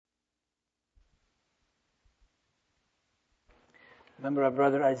Remember our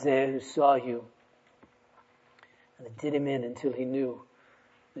brother Isaiah who saw you, and it did him in until he knew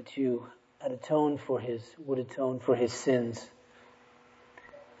that you would atone for his sins.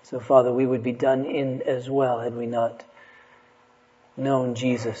 So Father, we would be done in as well had we not known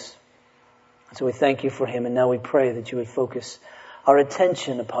Jesus. So we thank you for him, and now we pray that you would focus our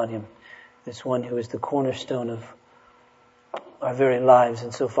attention upon him, this one who is the cornerstone of our very lives.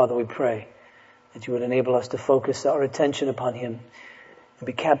 And so Father, we pray that you would enable us to focus our attention upon him and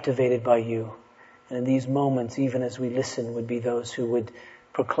be captivated by you. And in these moments, even as we listen, would be those who would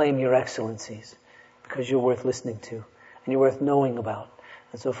proclaim your excellencies, because you're worth listening to and you're worth knowing about.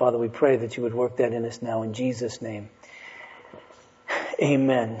 And so, Father, we pray that you would work that in us now in Jesus' name.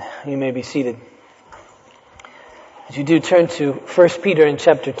 Amen. You may be seated. As you do, turn to 1 Peter in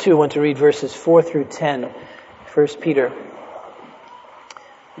chapter 2. I want to read verses 4 through 10. 1 Peter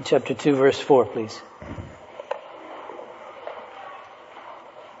in chapter 2, verse 4, please.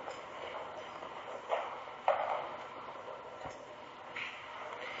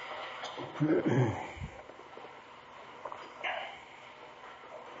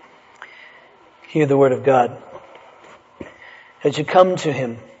 Hear the word of God. As you come to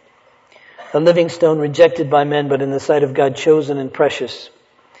him, a living stone rejected by men, but in the sight of God chosen and precious.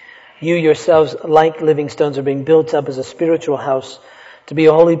 You yourselves, like living stones, are being built up as a spiritual house to be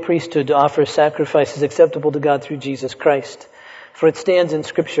a holy priesthood, to offer sacrifices acceptable to God through Jesus Christ. For it stands in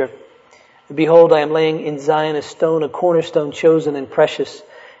Scripture, behold, I am laying in Zion a stone, a cornerstone chosen and precious.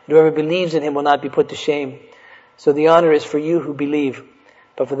 And whoever believes in him will not be put to shame. So the honor is for you who believe.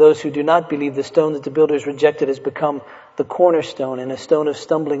 But for those who do not believe, the stone that the builders rejected has become the cornerstone, and a stone of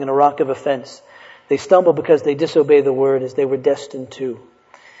stumbling and a rock of offense. They stumble because they disobey the word, as they were destined to.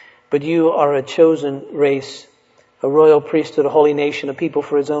 But you are a chosen race, a royal priesthood, a holy nation, a people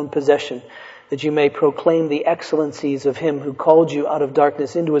for his own possession, that you may proclaim the excellencies of him who called you out of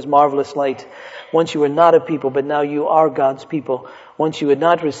darkness into his marvelous light. Once you were not a people, but now you are God's people. Once you had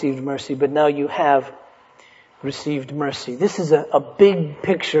not received mercy, but now you have received mercy. This is a big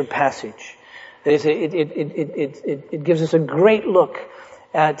picture passage. It gives us a great look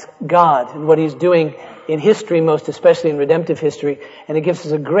at God and what he's doing in history, most especially in redemptive history. And it gives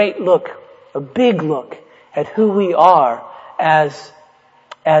us a great look, a big look at who we are as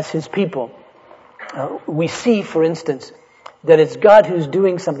his people. We see, for instance, that it's God who's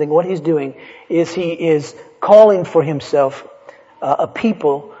doing something. What he's doing is he is calling for himself a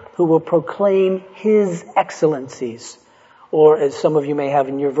people who will proclaim his excellencies, or as some of you may have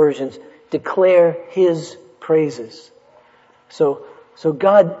in your versions, declare his praises. So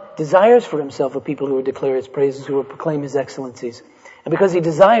God desires for himself a people who will declare his praises, who will proclaim his excellencies. And because he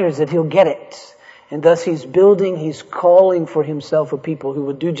desires it, he'll get it. And thus he's calling for himself a people who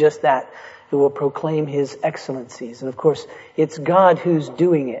will do just that, who will proclaim his excellencies. And of course, it's God who's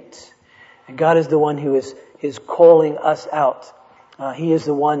doing it. And God is the one who is calling us out. He is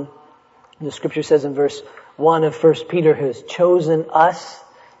the one, the scripture says in verse 1 of 1 Peter, who has chosen us,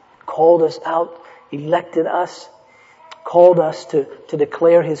 called us out, elected us, called us to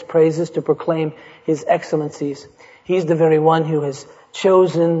declare his praises, to proclaim his excellencies. He's the very one who has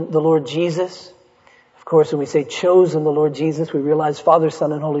chosen the Lord Jesus. Of course, when we say chosen the Lord Jesus, we realize Father,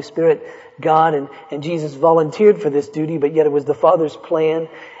 Son, and Holy Spirit, God, and Jesus volunteered for this duty, but yet it was the Father's plan,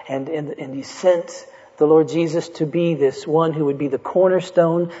 and he sent the Lord Jesus to be this one who would be the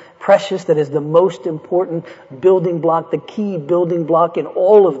cornerstone, precious, that is the most important building block, the key building block in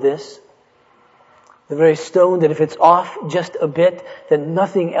all of this. The very stone that if it's off just a bit, then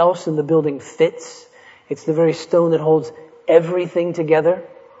nothing else in the building fits. It's the very stone that holds everything together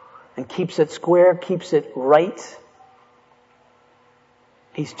and keeps it square, keeps it right.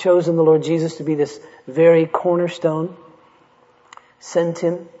 He's chosen the Lord Jesus to be this very cornerstone, sent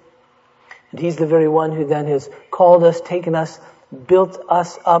him. And he's the very one who then has called us, taken us, built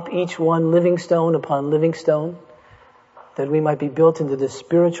us up, each one living stone upon living stone, that we might be built into this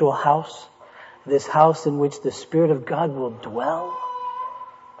spiritual house, this house in which the Spirit of God will dwell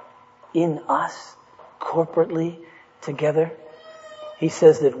in us, corporately, together. He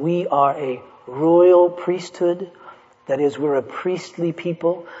says that we are a royal priesthood. That is, we're a priestly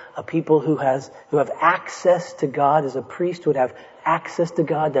people, a people who have access to God. As a priest would have access to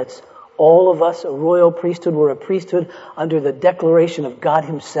God, that's all of us, a royal priesthood. We're a priesthood under the declaration of God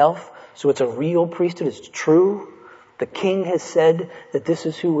himself. So it's a real priesthood. It's true. The King has said that this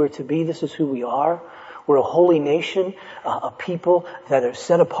is who we're to be. This is who we are. We're a holy nation, a people that are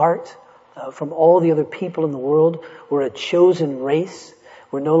set apart from all the other people in the world. We're a chosen race.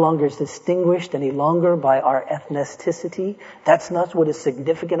 We're no longer distinguished any longer by our ethnicity. That's not what is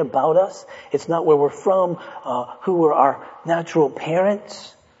significant about us. It's not where we're from, who were our natural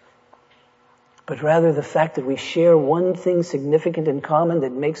parents. But rather the fact that we share one thing significant in common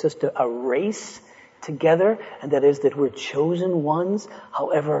that makes us to a race together, and that is that we're chosen ones,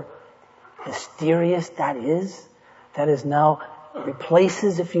 however mysterious that is now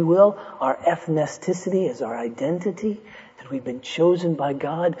replaces, if you will, our ethnicity as our identity, that we've been chosen by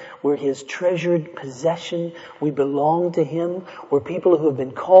God. We're His treasured possession. We belong to Him. We're people who have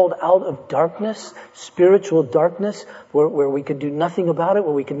been called out of darkness, spiritual darkness, where we could do nothing about it,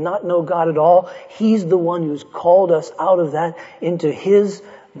 where we could not know God at all. He's the one who's called us out of that into His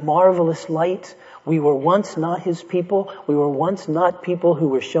marvelous light. We were once not His people. We were once not people who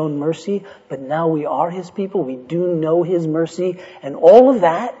were shown mercy, but now we are His people. We do know His mercy. And all of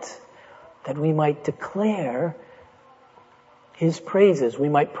that we might declare His praises. We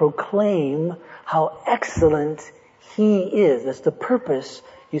might proclaim how excellent He is. That's the purpose,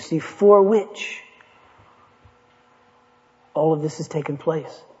 you see, for which all of this has taken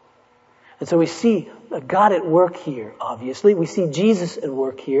place. And so we see God at work here, obviously. We see Jesus at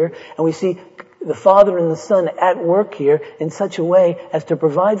work here. And we see the Father and the Son at work here in such a way as to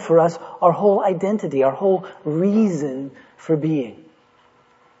provide for us our whole identity, our whole reason for being.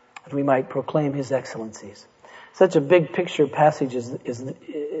 That we might proclaim His excellencies. Such a big picture passage as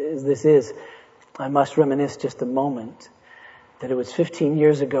this is, I must reminisce just a moment that it was 15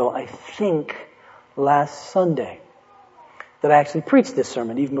 years ago, I think last Sunday, that I actually preached this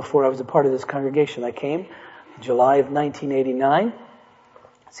sermon, even before I was a part of this congregation. I came in July of 1989,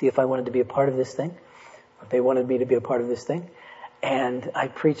 see if I wanted to be a part of this thing, if they wanted me to be a part of this thing. And I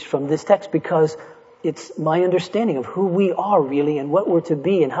preached from this text because it's my understanding of who we are really and what we're to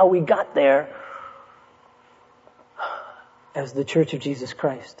be and how we got there as the Church of Jesus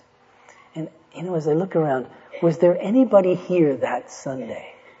Christ. And, as I look around, was there anybody here that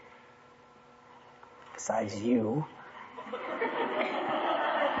Sunday? Besides you.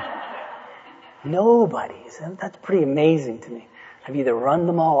 Nobody. That's pretty amazing to me. I've either run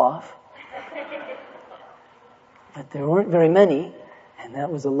them all off, but there weren't very many, and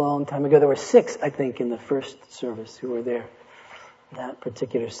that was a long time ago. There were 6, I think, in the first service who were there that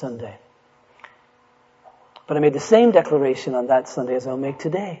particular Sunday. But I made the same declaration on that Sunday as I'll make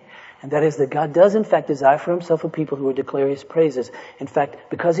today. And that is that God does in fact desire for Himself a people who will declare His praises. In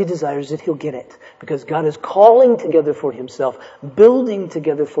fact, because He desires it, He'll get it. Because God is calling together for Himself, building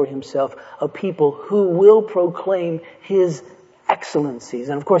together for Himself a people who will proclaim His excellencies.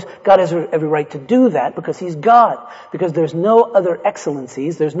 And of course, God has every right to do that because He's God. Because there's no other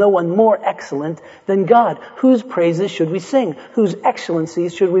excellencies. There's no one more excellent than God. Whose praises should we sing? Whose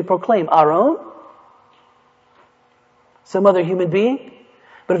excellencies should we proclaim? Our own? Some other human being?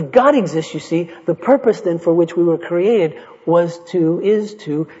 But if God exists, you see, the purpose then for which we were created is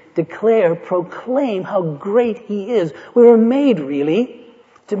to declare, proclaim how great He is. We were made really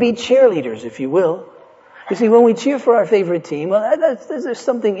to be cheerleaders, if you will. You see, when we cheer for our favorite team, well, there's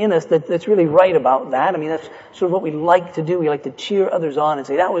something in us that's really right about that. I mean, that's sort of what we like to do. We like to cheer others on and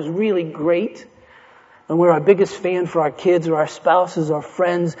say, that was really great. And we're our biggest fan for our kids or our spouses or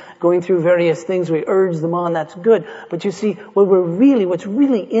friends going through various things. We urge them on. That's good. But you see, what's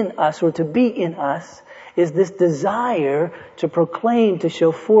really in us or to be in us is this desire to proclaim, to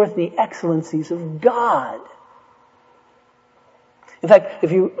show forth the excellencies of God. In fact,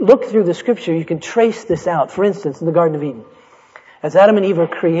 if you look through the Scripture, you can trace this out. For instance, in the Garden of Eden, as Adam and Eve were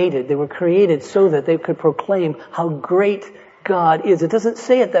created, they were created so that they could proclaim how great God is. It doesn't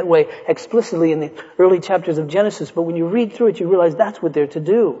say it that way explicitly in the early chapters of Genesis, but when you read through it, you realize that's what they're to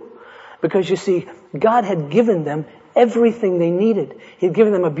do. Because you see, God had given them everything they needed. He had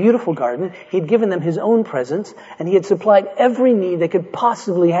given them a beautiful garden. He had given them His own presence, and He had supplied every need they could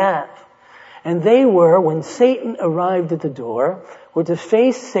possibly have. And they were, when Satan arrived at the door, were to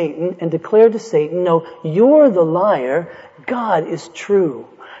face Satan and declare to Satan, no, you're the liar. God is true.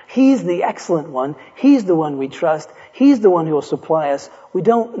 He's the excellent one. He's the one we trust. He's the one who will supply us. We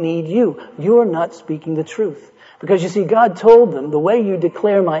don't need you. You're not speaking the truth. Because you see, God told them, the way you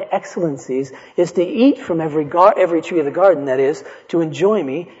declare my excellencies is to eat from every tree of the garden, that is, to enjoy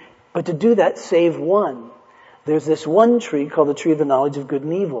me, but to do that save one. There's this one tree called the tree of the knowledge of good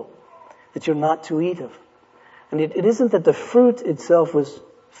and evil that you're not to eat of. And it isn't that the fruit itself was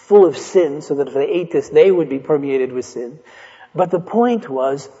full of sin, so that if they ate this, they would be permeated with sin. But the point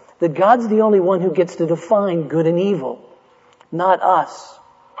was that God's the only one who gets to define good and evil, not us.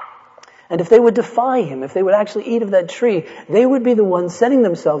 And if they would defy him, if they would actually eat of that tree, they would be the ones setting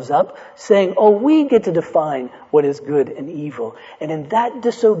themselves up, saying, oh, we get to define what is good and evil. And in that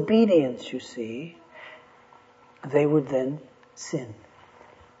disobedience, you see, they would then sin.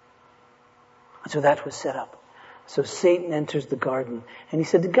 And so that was set up. So Satan enters the garden. And he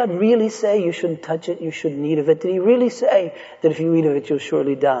said, did God really say you shouldn't touch it, you shouldn't eat of it? Did he really say that if you eat of it, you'll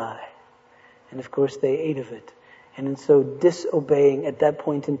surely die? And of course they ate of it. And in so disobeying at that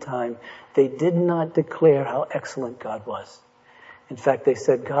point in time, they did not declare how excellent God was. In fact, they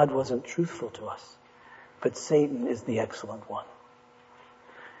said God wasn't truthful to us, but Satan is the excellent one.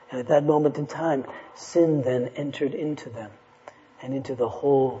 And at that moment in time, sin then entered into them and into the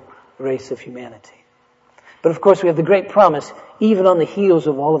whole race of humanity. But of course we have the great promise, even on the heels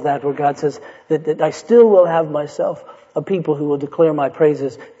of all of that, where God says that I still will have myself a people who will declare my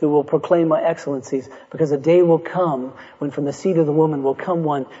praises, who will proclaim my excellencies, because a day will come when from the seed of the woman will come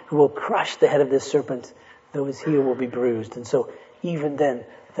one who will crush the head of this serpent, though his heel will be bruised. And so even then,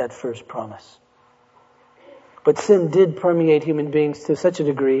 that first promise. But sin did permeate human beings to such a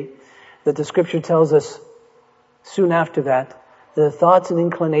degree that the scripture tells us soon after that the thoughts and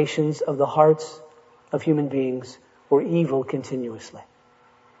inclinations of the hearts of human beings were evil continuously.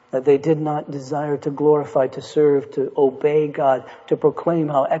 That they did not desire to glorify, to serve, to obey God, to proclaim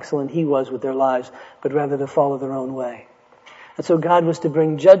how excellent He was with their lives, but rather to follow their own way. And so God was to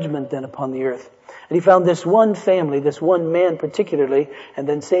bring judgment then upon the earth. And He found this one family, this one man particularly, and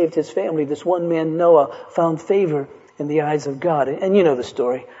then saved his family. This one man, Noah, found favor in the eyes of God. And you know the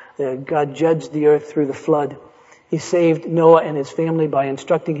story. God judged the earth through the flood. He saved Noah and his family by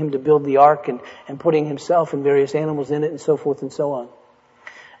instructing him to build the ark and putting himself and various animals in it and so forth and so on.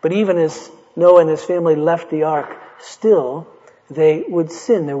 But even as Noah and his family left the ark, still they would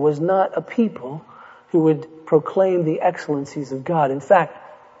sin. There was not a people who would proclaim the excellencies of God. In fact,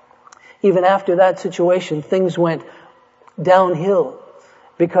 even after that situation, things went downhill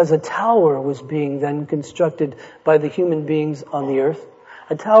because a tower was being then constructed by the human beings on the earth.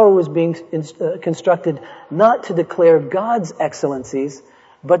 A tower was being constructed not to declare God's excellencies,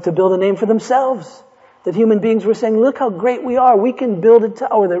 but to build a name for themselves. That human beings were saying, look how great we are. We can build a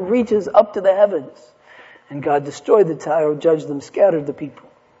tower that reaches up to the heavens. And God destroyed the tower, judged them, scattered the people.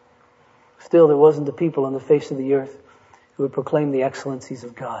 Still, there wasn't a people on the face of the earth who would proclaim the excellencies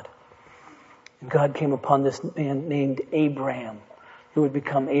of God. And God came upon this man named Abraham, who would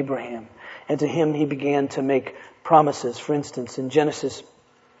become Abraham. And to him He began to make promises. For instance, in Genesis,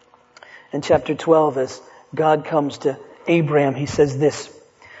 in chapter 12, as God comes to Abraham, He says this,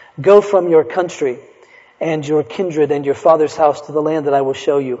 go from your country and your kindred and your father's house to the land that I will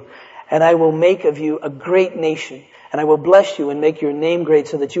show you. And I will make of you a great nation. And I will bless you and make your name great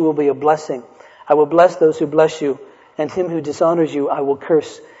so that you will be a blessing. I will bless those who bless you, and him who dishonors you I will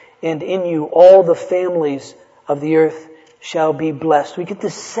curse. And in you all the families of the earth shall be blessed. We get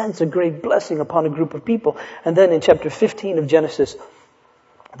this sense of great blessing upon a group of people. And then in chapter 15 of Genesis,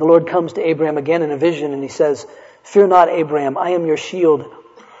 the Lord comes to Abraham again in a vision and He says, fear not, Abraham, I am your shield.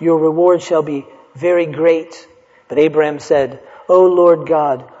 Your reward shall be very great. But Abraham said, O Lord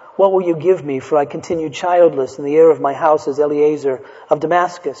God, what will you give me? For I continue childless, and the heir of my house is Eliezer of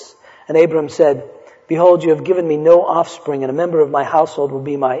Damascus. And Abraham said, behold, you have given me no offspring, and a member of my household will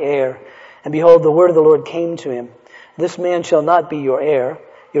be my heir. And behold, the word of the Lord came to him. This man shall not be your heir.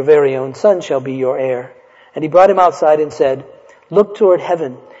 Your very own son shall be your heir. And he brought him outside and said, look toward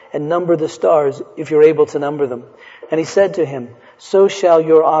heaven and number the stars, if you're able to number them. And he said to him, so shall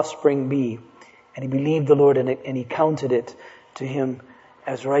your offspring be. And he believed the Lord, and He counted it to him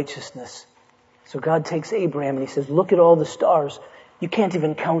as righteousness. So God takes Abraham and He says, look at all the stars. You can't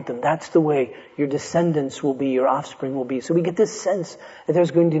even count them. That's the way your descendants will be, your offspring will be. So we get this sense that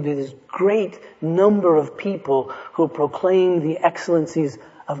there's going to be this great number of people who proclaim the excellencies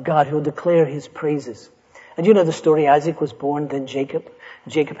of God, who will declare His praises. And you know the story, Isaac was born, then Jacob.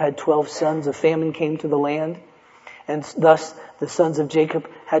 Jacob had 12 sons. A famine came to the land. And thus the sons of Jacob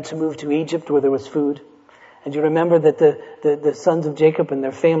had to move to Egypt where there was food. And you remember that the sons of Jacob and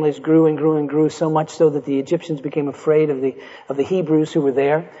their families grew and grew and grew, so much so that the Egyptians became afraid of the Hebrews who were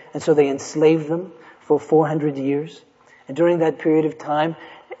there. And so they enslaved them for 400 years. And during that period of time,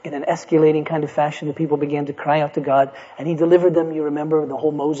 in an escalating kind of fashion, the people began to cry out to God. And He delivered them, you remember the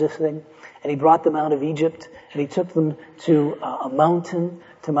whole Moses thing. And He brought them out of Egypt. And He took them to a mountain,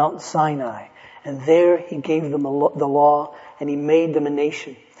 to Mount Sinai. And there He gave them the law, and He made them a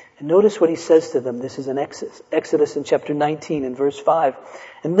nation. And notice what He says to them. This is in Exodus in chapter 19 and verse 5.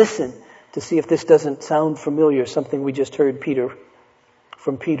 And listen to see if this doesn't sound familiar, something we just heard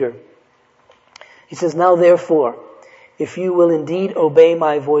from Peter. He says, now therefore, if you will indeed obey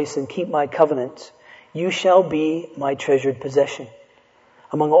my voice and keep my covenant, you shall be my treasured possession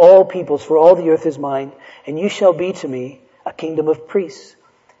among all peoples, for all the earth is mine, and you shall be to me a kingdom of priests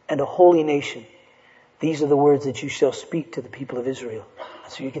and a holy nation. These are the words that you shall speak to the people of Israel.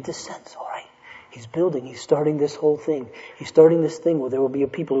 So you get this sense, all right, he's starting this whole thing. He's starting this thing where there will be a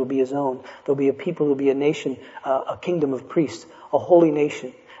people who will be his own. There will be a people who will be a nation, a kingdom of priests, a holy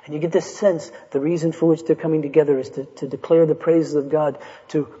nation. And you get this sense, the reason for which they're coming together is to declare the praises of God,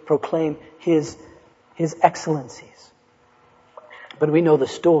 to proclaim His excellencies. But we know the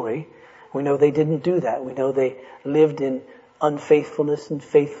story. We know they didn't do that. We know they lived in unfaithfulness and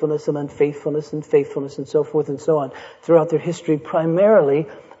faithfulness and unfaithfulness and faithfulness and so forth and so on throughout their history, primarily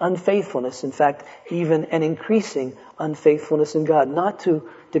unfaithfulness. In fact, even an increasing unfaithfulness in God. Not to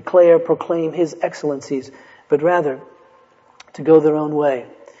proclaim His excellencies, but rather to go their own way.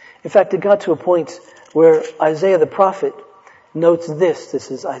 In fact, it got to a point where Isaiah the prophet notes this.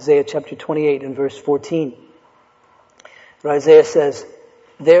 This is Isaiah chapter 28 and verse 14. Where Isaiah says,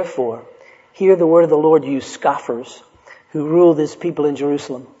 "Therefore, hear the word of the Lord, you scoffers, who rule this people in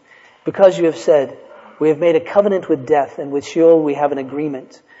Jerusalem. Because you have said, we have made a covenant with death, and with Sheol we have an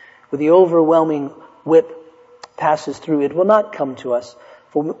agreement. With the overwhelming whip passes through, it will not come to us.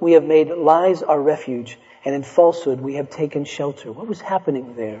 For we have made lies our refuge, and in falsehood we have taken shelter." What was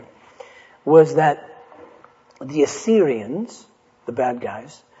happening there was that the Assyrians, the bad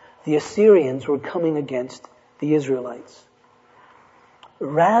guys, the Assyrians were coming against the Israelites.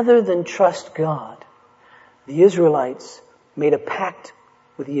 Rather than trust God, the Israelites made a pact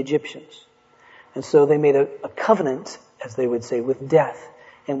with the Egyptians. And so they made a covenant, as they would say, with death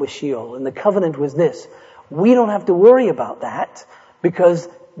and with Sheol. And the covenant was this: we don't have to worry about that because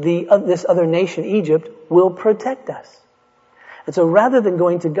this other nation, Egypt, will protect us. And so rather than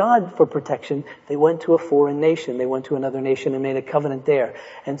going to God for protection, they went to a foreign nation. They went to another nation and made a covenant there.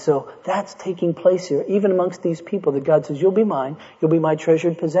 And so that's taking place here, even amongst these people, that God says, you'll be mine, you'll be my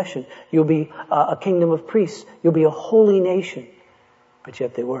treasured possession, you'll be a kingdom of priests, you'll be a holy nation. But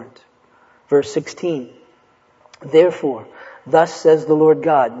yet they weren't. Verse 16, "Therefore, thus says the Lord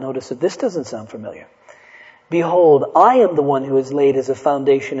God." Notice that this doesn't sound familiar. "Behold, I am the one who has laid as a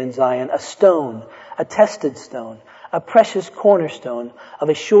foundation in Zion a stone, a tested stone, a precious cornerstone of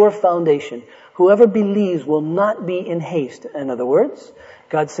a sure foundation. Whoever believes will not be in haste." In other words,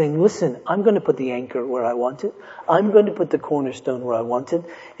 God's saying, listen, I'm going to put the anchor where I want it. I'm going to put the cornerstone where I want it.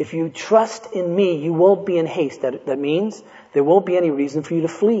 If you trust in me, you won't be in haste. That means there won't be any reason for you to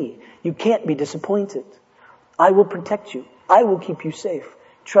flee. You can't be disappointed. I will protect you. I will keep you safe.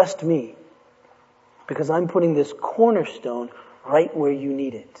 Trust me. Because I'm putting this cornerstone right where you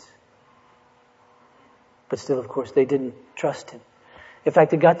need it. But still, of course, they didn't trust Him. In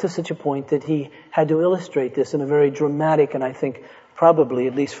fact, it got to such a point that He had to illustrate this in a very dramatic, and I think probably,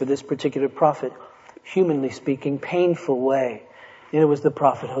 at least for this particular prophet, humanly speaking, painful way. And it was the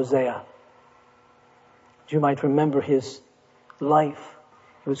prophet Hosea. You might remember his life.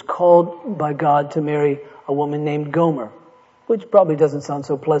 He was called by God to marry a woman named Gomer, which probably doesn't sound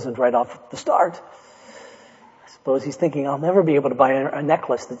so pleasant right off the start. I suppose he's thinking, I'll never be able to buy a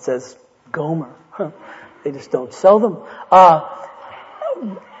necklace that says Gomer. They just don't sell them.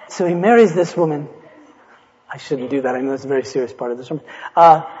 So he marries this woman. I shouldn't do that. I know that's a very serious part of the sermon.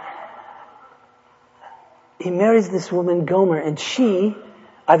 He marries this woman, Gomer, and she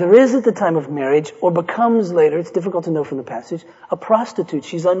either is at the time of marriage or becomes later, it's difficult to know from the passage, a prostitute.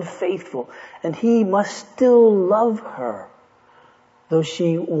 She's unfaithful. And he must still love her, though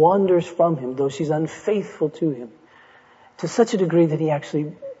she wanders from him, though she's unfaithful to him, to such a degree that he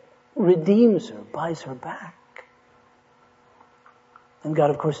actually redeems her, buys her back. And God,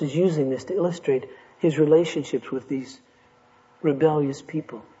 of course, is using this to illustrate His relationships with these rebellious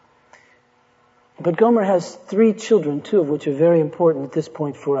people. But Gomer has 3 children, 2 of which are very important at this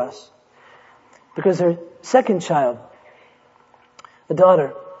point for us. Because her second child, the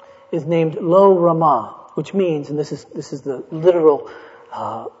daughter, is named Lo Ramah, which means, and this is the literal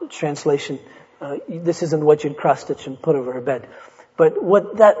translation, this isn't what you'd cross-stitch and put over her bed. But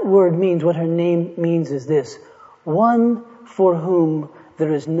what that word means, what her name means is this: one for whom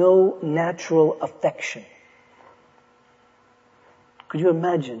there is no natural affection. Could you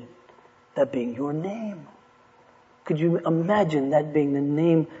imagine that being your name? Could you imagine that being the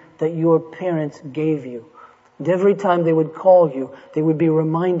name that your parents gave you? And every time they would call you, they would be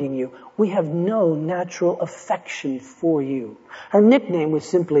reminding you, we have no natural affection for you. Her nickname was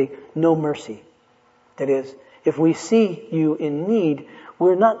simply No Mercy. That is, if we see you in need,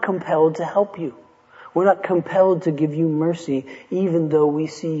 we're not compelled to help you. We're not compelled to give you mercy even though we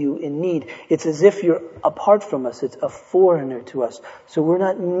see you in need. It's as if you're apart from us. It's a foreigner to us. So we're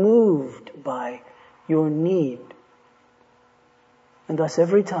not moved by your need. And thus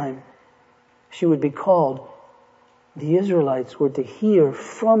every time she would be called, the Israelites were to hear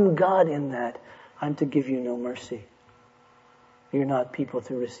from God in that, I'm to give you no mercy. You're not people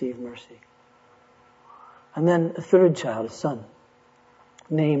to receive mercy. And then a third child, a son,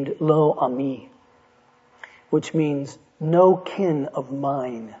 named Lo Ami, which means no kin of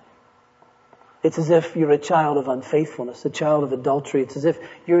mine. It's as if you're a child of unfaithfulness, a child of adultery. It's as if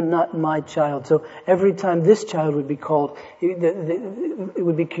you're not my child. So every time this child would be called, it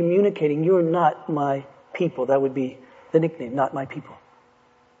would be communicating, you're not my people. That would be the nickname, not my people.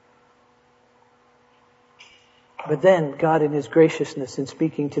 But then God in His graciousness in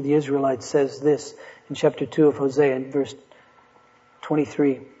speaking to the Israelites says this in chapter 2 of Hosea in verse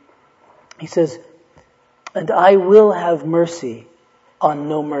 23. He says, and I will have mercy on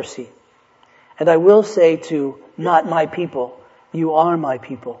no mercy. And I will say to not my people, you are my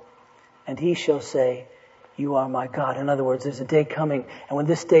people. And he shall say, you are my God. In other words, there's a day coming. And when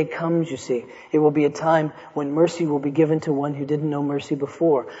this day comes, you see, it will be a time when mercy will be given to one who didn't know mercy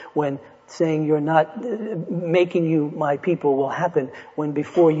before. When saying you're not, making you my people will happen when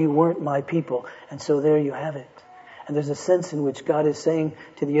before you weren't my people. And so there you have it. And there's a sense in which God is saying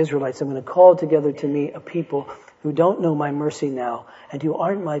to the Israelites, I'm going to call together to me a people who don't know my mercy now and who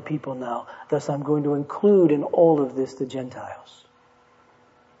aren't my people now. Thus I'm going to include in all of this the Gentiles.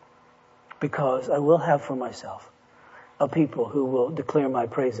 Because I will have for myself a people who will declare my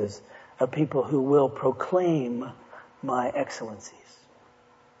praises, a people who will proclaim my excellencies.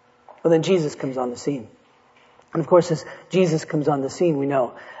 Well, then Jesus comes on the scene. And of course, as Jesus comes on the scene, we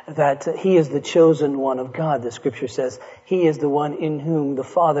know that He is the chosen one of God. The Scripture says He is the one in whom the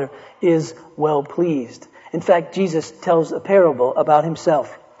Father is well pleased. In fact, Jesus tells a parable about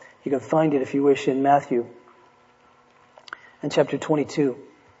Himself. You can find it if you wish in Matthew in chapter 22.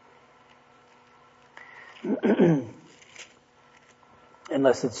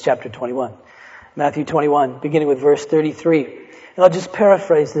 Unless it's chapter 21. Matthew 21, beginning with verse 33. And I'll just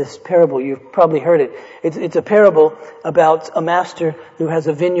paraphrase this parable. You've probably heard it. It's a parable about a master who has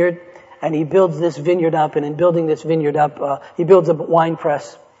a vineyard, and he builds this vineyard up, and in building this vineyard up, he builds a wine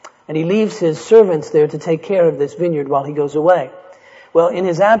press, and he leaves his servants there to take care of this vineyard while he goes away. Well, in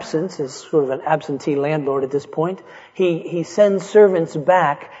his absence, as sort of an absentee landlord at this point, he sends servants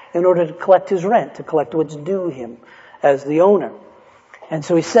back in order to collect his rent, to collect what's due him as the owner. And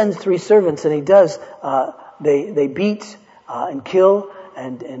so he sends 3 servants, and he does, they beat and kill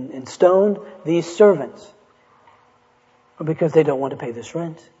and stone these servants because they don't want to pay this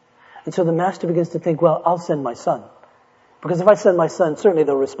rent. And so the master begins to think, well, I'll send my son. Because if I send my son, certainly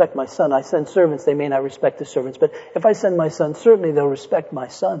they'll respect my son. I send servants, they may not respect the servants. But if I send my son, certainly they'll respect my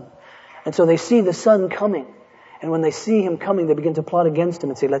son. And so they see the son coming. And when they see him coming, they begin to plot against him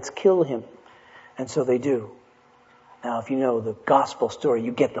and say, let's kill him. And so they do. Now, if you know the gospel story,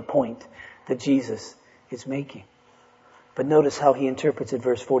 you get the point that Jesus is making. But notice how he interprets it,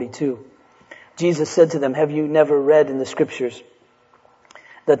 verse 42. Jesus said to them, have you never read in the Scriptures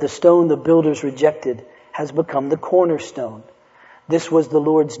that the stone the builders rejected has become the cornerstone? This was the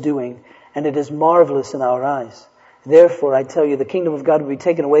Lord's doing, and it is marvelous in our eyes. Therefore, I tell you, the kingdom of God will be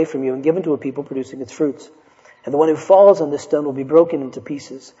taken away from you and given to a people producing its fruits. And the one who falls on this stone will be broken into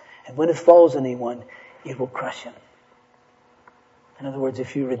pieces. And when it falls on anyone, it will crush him. In other words,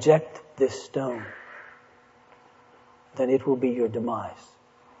 if you reject this stone, then it will be your demise.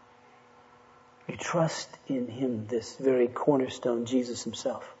 You trust in Him, this very cornerstone, Jesus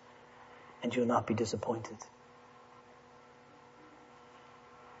Himself, and you'll not be disappointed.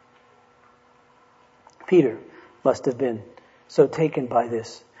 Peter must have been so taken by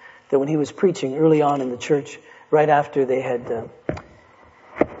this that when he was preaching early on in the church, right after they had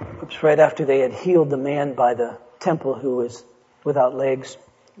healed the man by the temple who was without legs,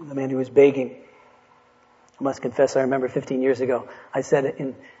 the man who was begging. I must confess, I remember 15 years ago, I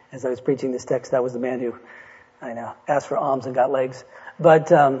said as I was preaching this text, that was the man who, I know, asked for alms and got legs. But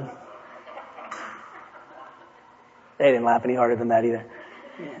they didn't laugh any harder than that either.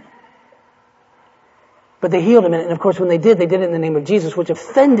 Yeah. But they healed him, and of course when they did it in the name of Jesus, which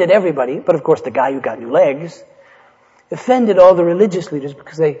offended everybody, but of course the guy who got new legs offended all the religious leaders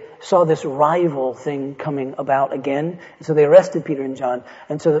because they saw this rival thing coming about again. And so they arrested Peter and John.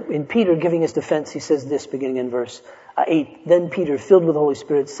 And so in Peter giving his defense, he says this beginning in verse 8. Then Peter, filled with the Holy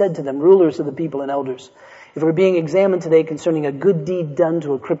Spirit, said to them, rulers of the people and elders, if we're being examined today concerning a good deed done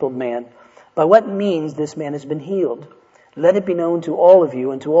to a crippled man, by what means this man has been healed, let it be known to all of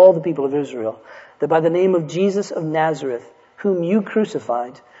you and to all the people of Israel that by the name of Jesus of Nazareth, whom you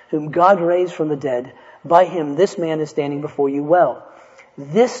crucified, whom God raised from the dead, by him this man is standing before you well.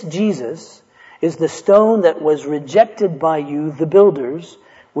 This Jesus is the stone that was rejected by you, the builders,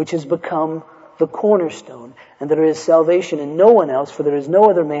 which has become the cornerstone, and there is salvation in no one else, for there is no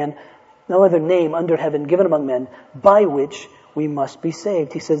other name under heaven given among men by which we must be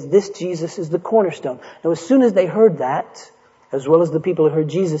saved. He says this Jesus is the cornerstone. Now as soon as they heard that, as well as the people who heard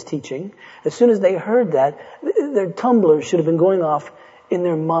Jesus teaching, as soon as they heard that, their tumblers should have been going off in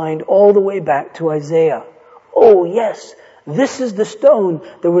their mind all the way back to Isaiah. Oh yes, this is the stone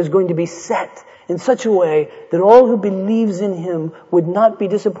that was going to be set in such a way that all who believes in him would not be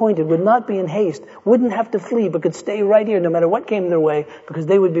disappointed, would not be in haste, wouldn't have to flee, but could stay right here no matter what came their way, because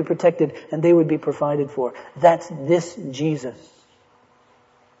they would be protected and they would be provided for. That's this Jesus.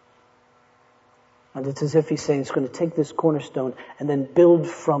 And it's as if he's saying it's going to take this cornerstone and then build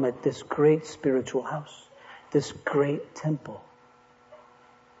from it this great spiritual house, this great temple.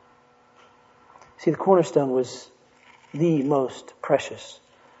 See, the cornerstone was the most precious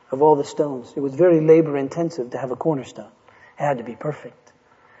of all the stones. It was very labor intensive to have a cornerstone. It had to be perfect.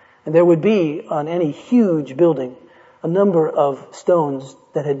 And there would be on any huge building a number of stones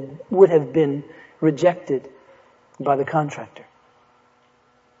that would have been rejected by the contractor.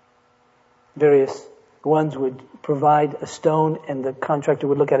 Various ones would provide a stone and the contractor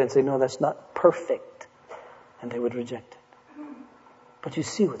would look at it and say, no, that's not perfect. And they would reject it. But you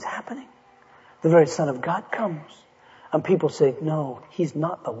see what's happening? The very Son of God comes. And people say, no, he's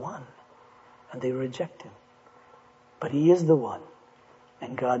not the one. And they reject him. But he is the one.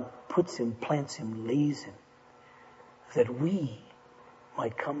 And God puts him, plants him, lays him, that we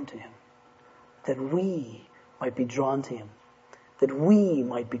might come to him. That we might be drawn to him. That we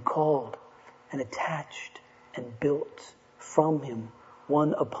might be called and attached and built from him,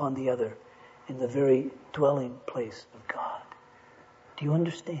 one upon the other, in the very dwelling place of God. Do you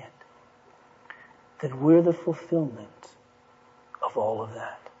understand? That we're the fulfillment of all of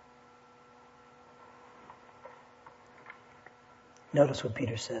that. Notice what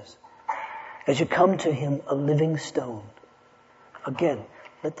Peter says. As you come to him, a living stone. Again,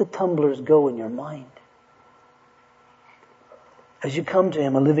 let the tumblers go in your mind. As you come to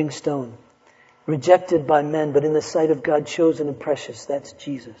him, a living stone, rejected by men, but in the sight of God, chosen and precious. That's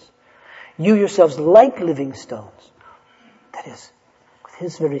Jesus. You yourselves like living stones. That is, with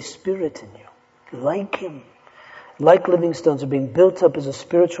his very spirit in you. Like him. Like living stones are being built up as a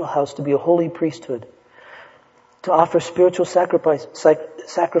spiritual house to be a holy priesthood. To offer spiritual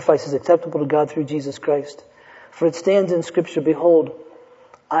sacrifices acceptable to God through Jesus Christ. For it stands in Scripture, behold,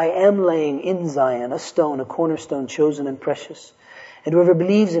 I am laying in Zion a stone, a cornerstone, chosen and precious. And whoever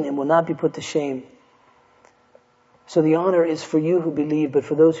believes in him will not be put to shame. So the honor is for you who believe, but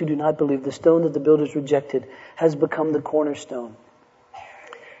for those who do not believe, the stone that the builders rejected has become the cornerstone,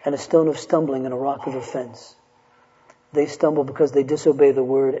 and a stone of stumbling and a rock of offense. They stumble because they disobey the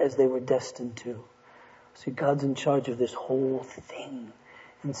word as they were destined to. See, God's in charge of this whole thing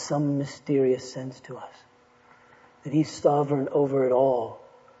in some mysterious sense to us. That he's sovereign over it all.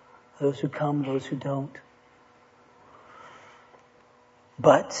 Those who come, those who don't.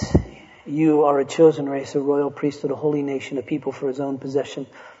 But you are a chosen race, a royal priesthood, a holy nation, a people for his own possession,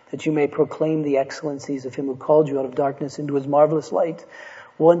 that you may proclaim the excellencies of him who called you out of darkness into his marvelous light.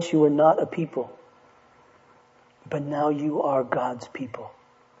 Once you were not a people, but now you are God's people.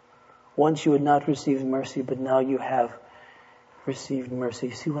 Once you had not received mercy, but now you have received mercy.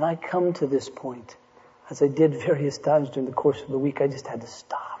 See, when I come to this point, as I did various times during the course of the week, I just had to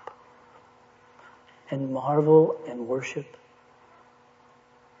stop and marvel and worship.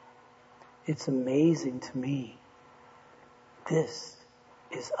 It's amazing to me. This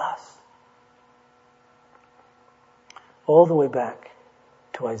is us. All the way back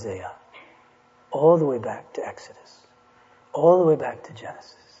to Isaiah. All the way back to Exodus. All the way back to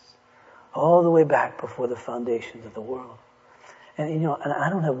Genesis. All the way back before the foundations of the world. And and I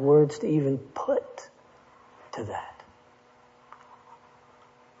don't have words to even put to that.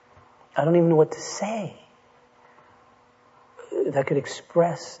 I don't even know what to say that could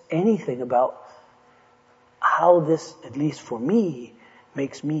express anything about how this, at least for me,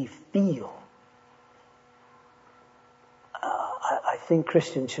 makes me feel. I think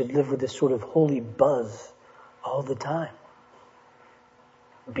Christians should live with this sort of holy buzz all the time.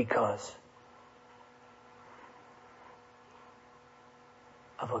 Because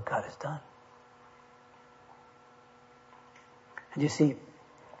of what God has done. And you see,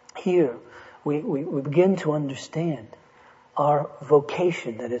 here we begin to understand our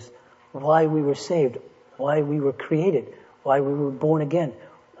vocation, that is, why we were saved, why we were created, why we were born again,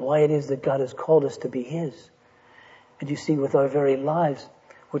 why it is that God has called us to be His. And you see, with our very lives,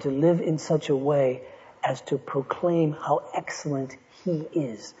 we're to live in such a way as to proclaim how excellent He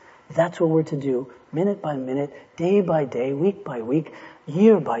is. That's what we're to do, minute by minute, day by day, week by week,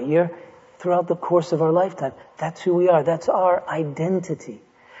 year by year, throughout the course of our lifetime. That's who we are. That's our identity.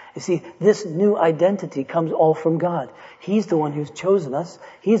 You see, this new identity comes all from God. He's the one who's chosen us.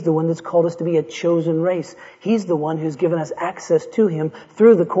 He's the one that's called us to be a chosen race. He's the one who's given us access to Him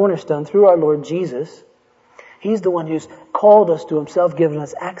through the cornerstone, through our Lord Jesus. He's the one who's called us to Himself, given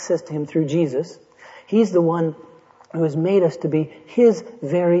us access to Him through Jesus. He's the one who has made us to be His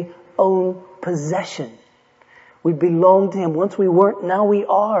very own possession. We belong to Him. Once we weren't, now we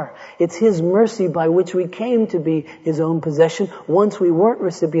are. It's His mercy by which we came to be His own possession. Once we weren't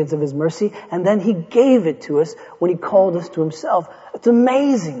recipients of His mercy, and then He gave it to us when He called us to Himself. It's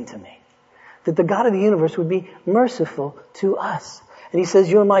amazing to me that the God of the universe would be merciful to us. And He says,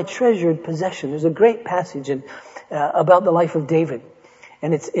 "You're my treasured possession." There's a great passage about the life of David.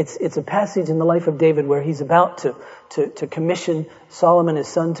 And it's a passage in the life of David where he's about to commission Solomon, his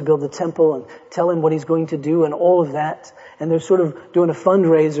son, to build the temple and tell him what he's going to do and all of that. And they're sort of doing a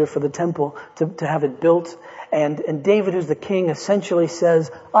fundraiser for the temple to have it built. And David, who's the king, essentially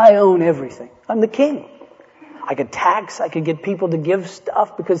says, "I own everything. I'm the king. I could tax, I could get people to give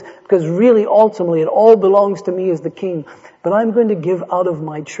stuff because really ultimately it all belongs to me as the king. But I'm going to give out of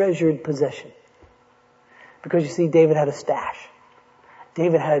my treasured possession." Because you see, David had a stash.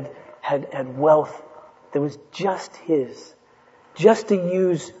 David had wealth that was just his, just to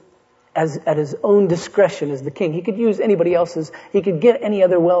use at his own discretion as the king. He could use anybody else's, he could get any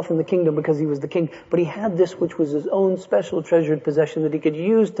other wealth in the kingdom because he was the king, but he had this which was his own special treasured possession that he could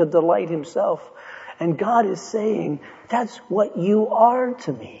use to delight himself. And God is saying, that's what you are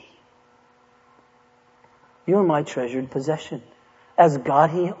to me. You're my treasured possession. As God,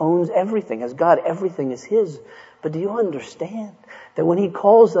 He owns everything. As God, everything is His. But do you understand that when He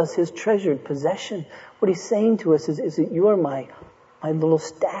calls us His treasured possession, what He's saying to us is that you're my little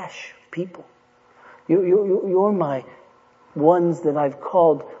stash of people. You're my ones that I've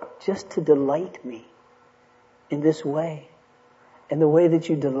called just to delight me in this way. And the way that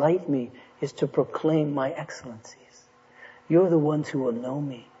you delight me is to proclaim my excellencies. You're the ones who will know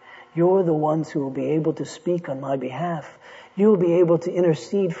me. You're the ones who will be able to speak on my behalf. You'll be able to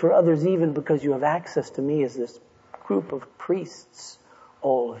intercede for others even because you have access to me as this group of priests,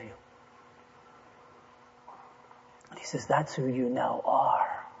 all of you. And He says, that's who you now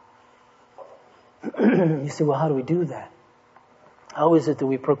are. You say, well, how do we do that? How is it that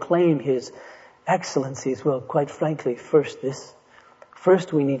we proclaim His excellencies? Well, quite frankly, first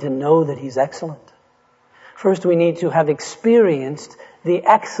we need to know that He's excellent. First we need to have experienced the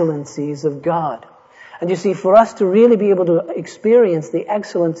excellencies of God. And you see, for us to really be able to experience the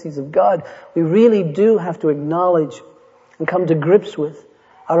excellencies of God, we really do have to acknowledge and come to grips with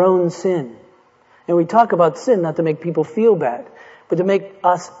our own sin. And we talk about sin not to make people feel bad, but to make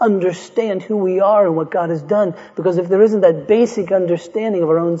us understand who we are and what God has done. Because if there isn't that basic understanding of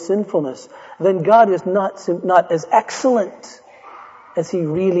our own sinfulness, then God is not as excellent as He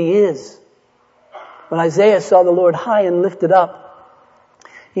really is. When Isaiah saw the Lord high and lifted up,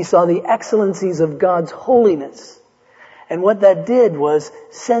 he saw the excellencies of God's holiness. And what that did was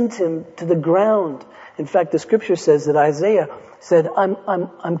sent him to the ground. In fact, the scripture says that Isaiah said,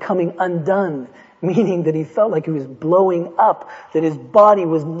 I'm coming undone. Meaning that he felt like he was blowing up, that his body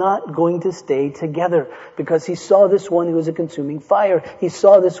was not going to stay together. Because he saw this one who was a consuming fire. He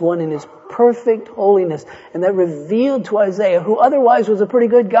saw this one in his perfect holiness. And that revealed to Isaiah, who otherwise was a pretty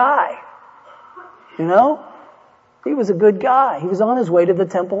good guy. You know? He was a good guy. He was on his way to the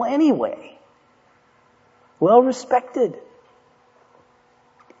temple anyway. Well respected.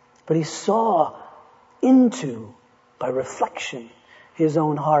 But he saw into, by reflection, his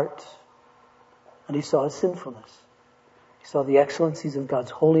own heart. And he saw his sinfulness. He saw the excellencies of God's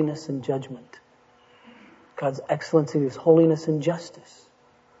holiness and judgment. God's excellency, His holiness and justice.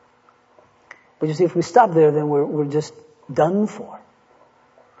 But you see, if we stop there, then we're just done for.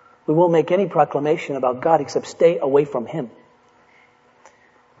 We won't make any proclamation about God except stay away from Him.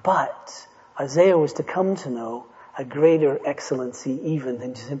 But Isaiah was to come to know a greater excellency even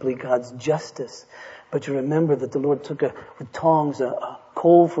than simply God's justice. But you remember that the Lord took with tongs a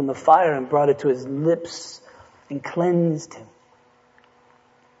coal from the fire and brought it to His lips and cleansed him.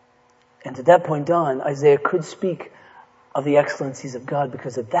 And at that point on, Isaiah could speak of the excellencies of God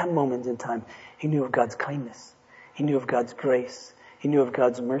because at that moment in time, he knew of God's kindness. He knew of God's grace. He knew of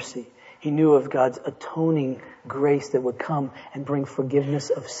God's mercy. He knew of God's atoning grace that would come and bring forgiveness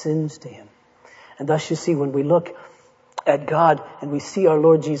of sins to him. And thus you see, when we look at God and we see our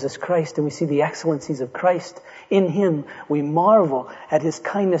Lord Jesus Christ and we see the excellencies of Christ in Him, we marvel at His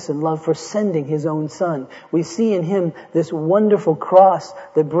kindness and love for sending His own Son. We see in Him this wonderful cross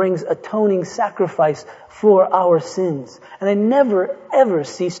that brings atoning sacrifice for our sins. And I never ever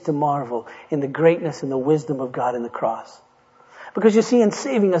cease to marvel in the greatness and the wisdom of God in the cross. Because you see, in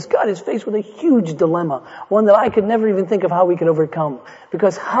saving us, God is faced with a huge dilemma, one that I could never even think of how we could overcome.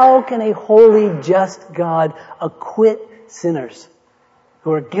 Because how can a holy, just God acquit sinners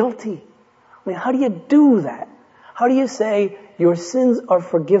who are guilty? I mean, how do you do that? How do you say your sins are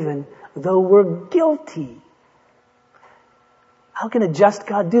forgiven though we're guilty? How can a just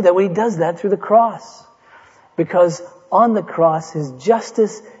God do that? Well, He does that through the cross. Because on the cross, His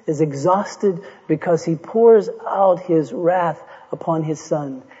justice is exhausted because He pours out His wrath upon His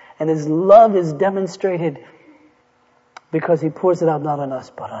Son. And His love is demonstrated because He pours it out not on us,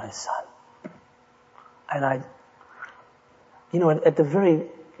 but on His Son. And at the very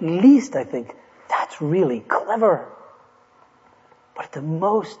least, I think, that's really clever. But at the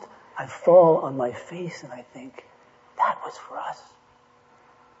most, I fall on my face and I think, that was for us.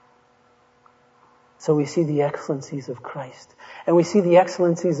 So we see the excellencies of Christ. And we see the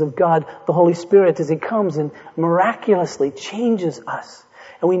excellencies of God, the Holy Spirit, as He comes and miraculously changes us.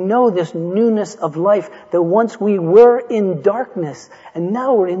 And we know this newness of life, that once we were in darkness, and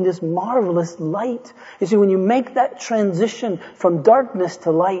now we're in this marvelous light. You see, when you make that transition from darkness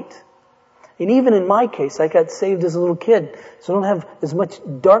to light, and even in my case, I got saved as a little kid, so I don't have as much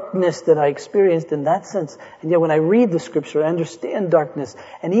darkness that I experienced in that sense. And yet when I read the Scripture, I understand darkness.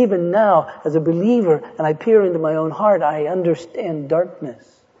 And even now, as a believer, and I peer into my own heart, I understand darkness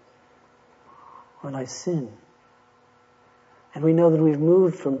when I sin. And we know that we've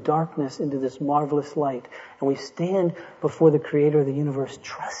moved from darkness into this marvelous light. And we stand before the Creator of the universe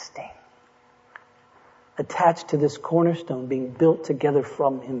trusting, attached to this cornerstone, being built together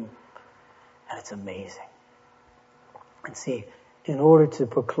from Him. And it's amazing. And see, in order to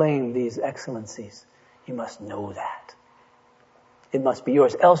proclaim these excellencies, you must know that. It must be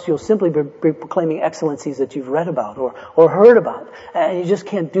yours. Else you'll simply be proclaiming excellencies that you've read about or heard about. And you just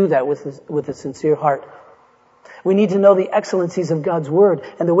can't do that with a sincere heart. We need to know the excellencies of God's Word.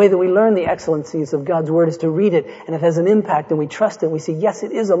 And the way that we learn the excellencies of God's Word is to read it. And it has an impact. And we trust it. We say, yes,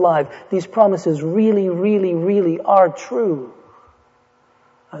 it is alive. These promises really, really, really are true.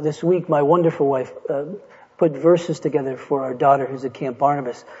 This week, my wonderful wife put verses together for our daughter who's at Camp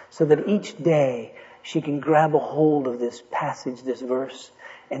Barnabas so that each day she can grab a hold of this passage, this verse.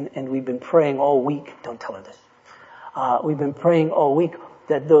 And we've been praying all week. Don't tell her this. We've been praying all week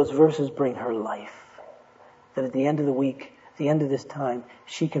that those verses bring her life. That at the end of the week, at the end of this time,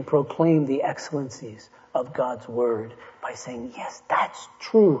 she can proclaim the excellencies of God's Word by saying, yes, that's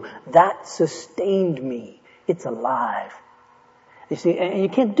true. That sustained me. It's alive. You see, and you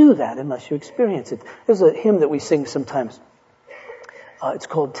can't do that unless you experience it. There's a hymn that we sing sometimes. It's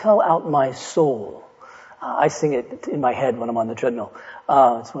called Tell Out My Soul. I sing it in my head when I'm on the treadmill.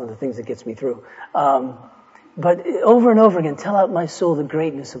 It's one of the things that gets me through. But over and over again, tell out my soul the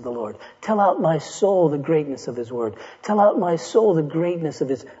greatness of the Lord. Tell out my soul the greatness of His Word. Tell out my soul the greatness of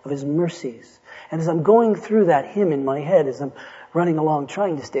His mercies. And as I'm going through that hymn in my head, as I'm running along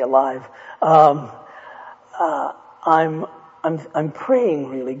trying to stay alive, I'm praying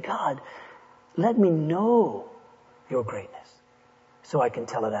really, God, let me know your greatness so I can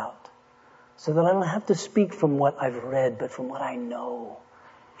tell it out. So that I don't have to speak from what I've read, but from what I know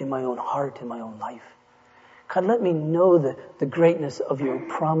in my own heart, in my own life. God, let me know the greatness of your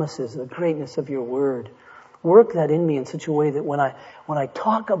promises, the greatness of your word. Work that in me in such a way that when I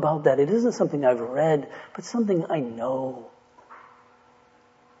talk about that, it isn't something I've read, but something I know.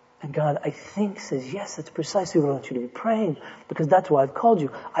 And God, I think, says, yes, that's precisely what I want you to be praying, because that's why I've called you.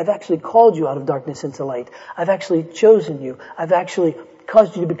 I've actually called you out of darkness into light. I've actually chosen you. I've actually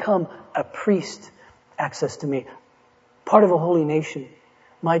caused you to become a priest, access to me, part of a holy nation,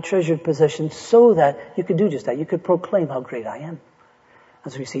 my treasured possession, so that you could do just that. You could proclaim how great I am.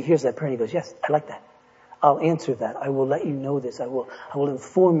 And so you see, here's that prayer, and he goes, yes, I like that. I'll answer that. I will let you know this. I will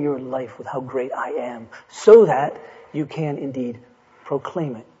inform your life with how great I am, so that you can indeed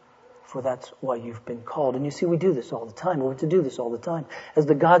proclaim it. For that's why you've been called. And you see, we do this all the time. We're to do this all the time. As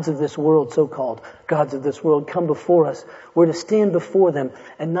the gods of this world, so-called gods of this world, come before us, we're to stand before them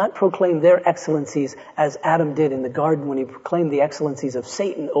and not proclaim their excellencies as Adam did in the garden when he proclaimed the excellencies of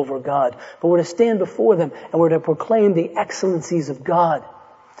Satan over God. But we're to stand before them and we're to proclaim the excellencies of God.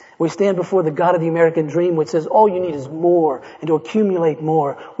 We stand before the God of the American dream, which says all you need is more and to accumulate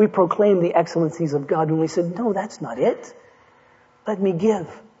more. We proclaim the excellencies of God when we said, no, that's not it. Let me give.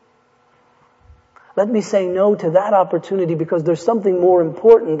 Let me say no to that opportunity because there's something more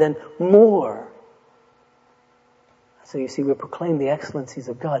important than more. So you see, we proclaim the excellencies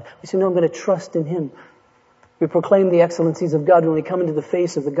of God. We say, no, I'm going to trust in Him. We proclaim the excellencies of God when we come into the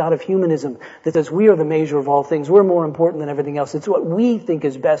face of the God of humanism that says we are the measure of all things. We're more important than everything else. It's what we think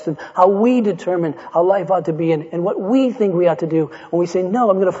is best and how we determine how life ought to be and what we think we ought to do. When we say,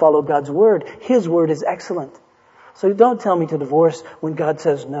 no, I'm going to follow God's word. His word is excellent. So don't tell me to divorce when God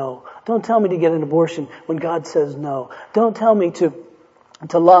says no. Don't tell me to get an abortion when God says no. Don't tell me to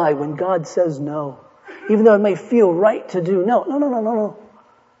lie when God says no. Even though it may feel right to do. No.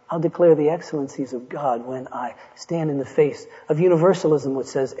 I'll declare the excellencies of God when I stand in the face of universalism, which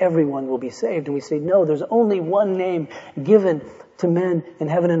says everyone will be saved. And we say, no, there's only one name given to men in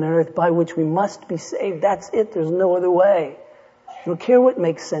heaven and earth by which we must be saved. That's it. There's no other way. I don't care what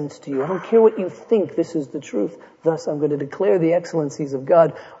makes sense to you. I don't care what you think this is the truth. Thus, I'm going to declare the excellencies of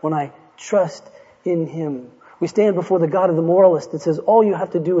God when I trust in Him. We stand before the God of the moralist that says all you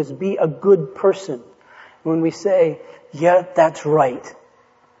have to do is be a good person. When we say, yeah, that's right,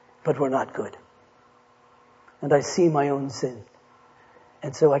 but we're not good. And I see my own sin.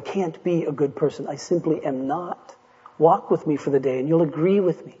 And so I can't be a good person. I simply am not. Walk with me for the day and you'll agree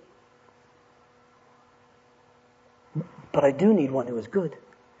with me. But I do need one who is good.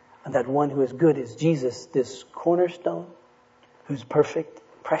 And that one who is good is Jesus, this cornerstone, who's perfect,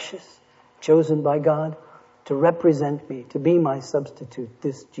 precious, chosen by God to represent me, to be my substitute,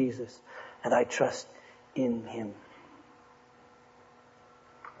 this Jesus. And I trust in Him.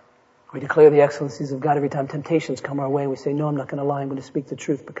 We declare the excellencies of God every time temptations come our way. We say, no, I'm not going to lie. I'm going to speak the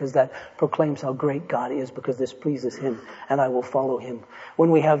truth because that proclaims how great God is, because this pleases Him and I will follow Him.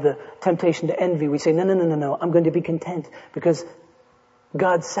 When we have the temptation to envy, we say, no. I'm going to be content because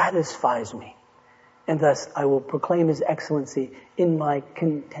God satisfies me. And thus I will proclaim His excellency in my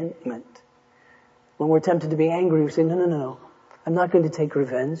contentment. When we're tempted to be angry, we say, no. I'm not going to take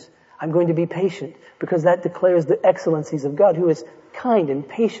revenge. I'm going to be patient because that declares the excellencies of God, who is kind and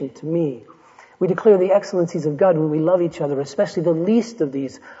patient to me. We declare the excellencies of God when we love each other, especially the least of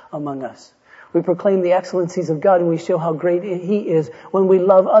these among us. We proclaim the excellencies of God and we show how great He is when we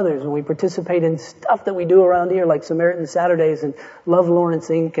love others, when we participate in stuff that we do around here like Samaritan Saturdays and Love Lawrence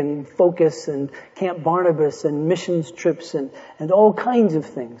Inc. and Focus and Camp Barnabas and missions trips and all kinds of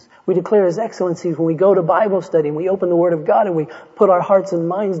things. We declare His excellencies when we go to Bible study and we open the Word of God and we put our hearts and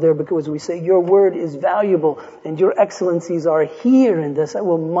minds there because we say, your Word is valuable and your excellencies are here in this. I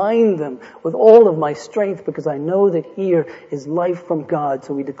will mind them with all of my strength because I know that here is life from God.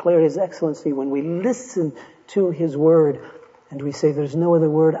 So we declare His excellency when we listen to His word and we say there's no other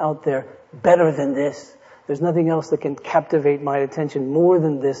word out there better than this. There's nothing else that can captivate my attention more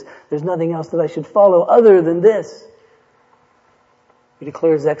than this. There's nothing else that I should follow other than this. We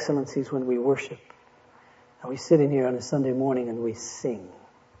declare His excellencies when we worship. And we sit in here on a Sunday morning and we sing.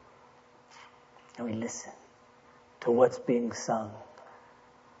 And we listen to what's being sung.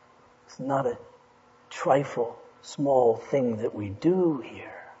 It's not a trifle, small thing that we do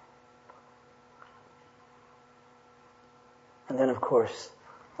here. And then, of course,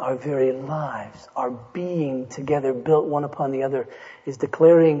 our very lives, our being together, built one upon the other, is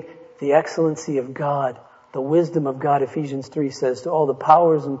declaring the excellency of God, the wisdom of God. Ephesians 3 says, to all the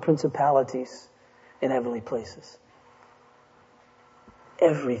powers and principalities in heavenly places.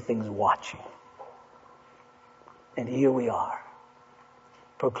 Everything's watching. And here we are,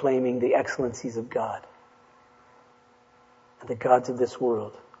 proclaiming the excellencies of God. And the gods of this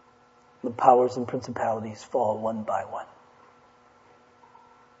world, the powers and principalities fall one by one.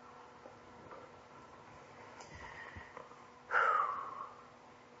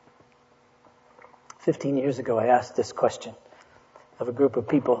 15 years ago, I asked this question of a group of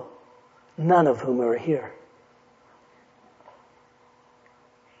people, none of whom are here.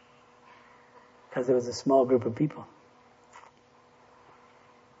 Because it was a small group of people.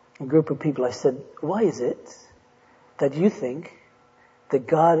 A group of people, I said, why is it that you think that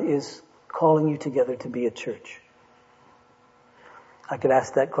God is calling you together to be a church? I could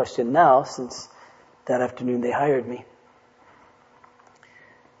ask that question now, since that afternoon they hired me.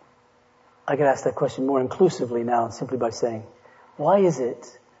 I could ask that question more inclusively now, simply by saying, why is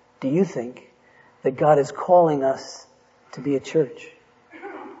it, do you think, that God is calling us to be a church?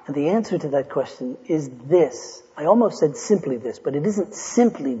 And the answer to that question is this. I almost said simply this, but it isn't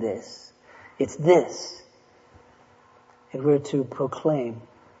simply this. It's this. And we're to proclaim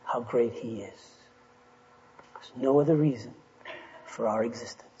how great He is. There's no other reason for our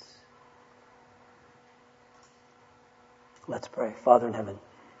existence. Let's pray. Father in heaven,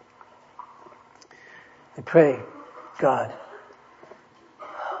 I pray, God,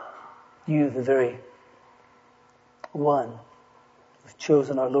 You, the very one who've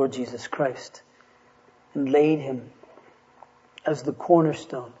chosen our Lord Jesus Christ and laid him as the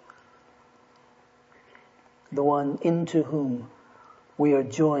cornerstone, the one into whom we are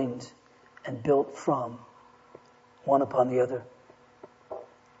joined and built from, one upon the other.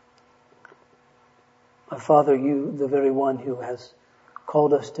 Our Father, you, the very one who has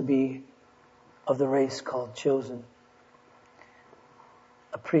called us to be of the race called chosen,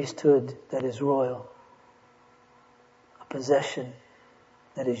 a priesthood that is royal, a possession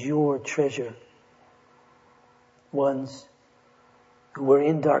that is your treasure, ones who were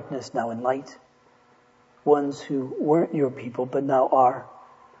in darkness now in light, ones who weren't your people but now are,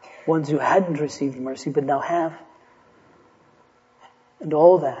 ones who hadn't received mercy but now have, and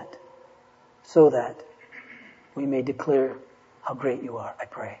all that so that we may declare how great you are. I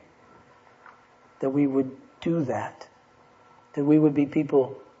pray that we would do that we would be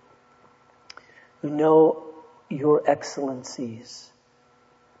people who know your excellencies,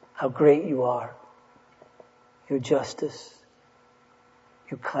 how great you are, your justice,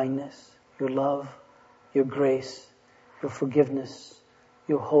 your kindness, your love, your grace, your forgiveness,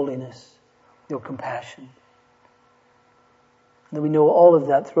 your holiness, your compassion. And that we know all of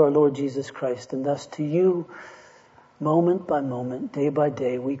that through our Lord Jesus Christ, and thus to you, moment by moment, day by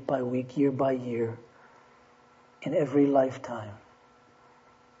day, week by week, year by year, in every lifetime,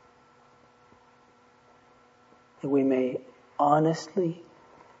 that we may honestly,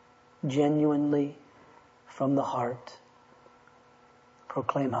 genuinely, from the heart,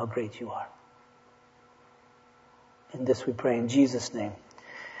 proclaim how great you are. And this we pray in Jesus' name.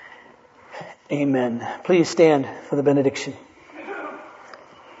 Amen. Please stand for the benediction.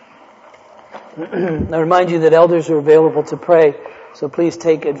 I remind you that elders are available to pray, so please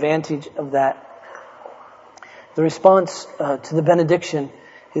take advantage of that. The response to the benediction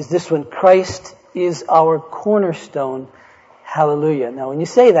is this one: Christ is our cornerstone. Hallelujah. Now, when you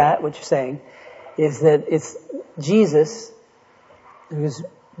say that, what you're saying is that it's Jesus who's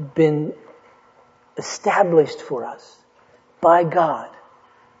been established for us by God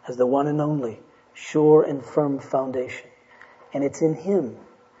as the one and only sure and firm foundation. And it's in him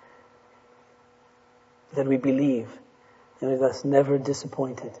that we believe, and we're thus never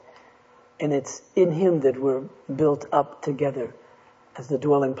disappointed. And it's in him that we're built up together as the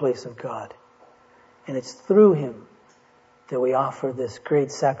dwelling place of God. And it's through him that we offer this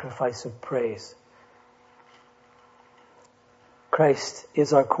great sacrifice of praise. Christ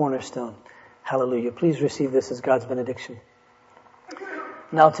is our cornerstone. Hallelujah. Please receive this as God's benediction.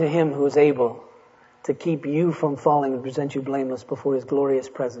 Now to him who is able to keep you from falling and present you blameless before his glorious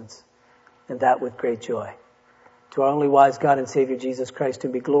presence, and that with great joy. To our only wise God and Savior Jesus Christ, to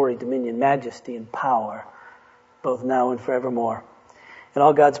be glory, dominion, majesty, and power, both now and forevermore. And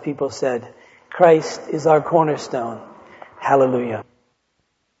all God's people said, Christ is our cornerstone. Hallelujah.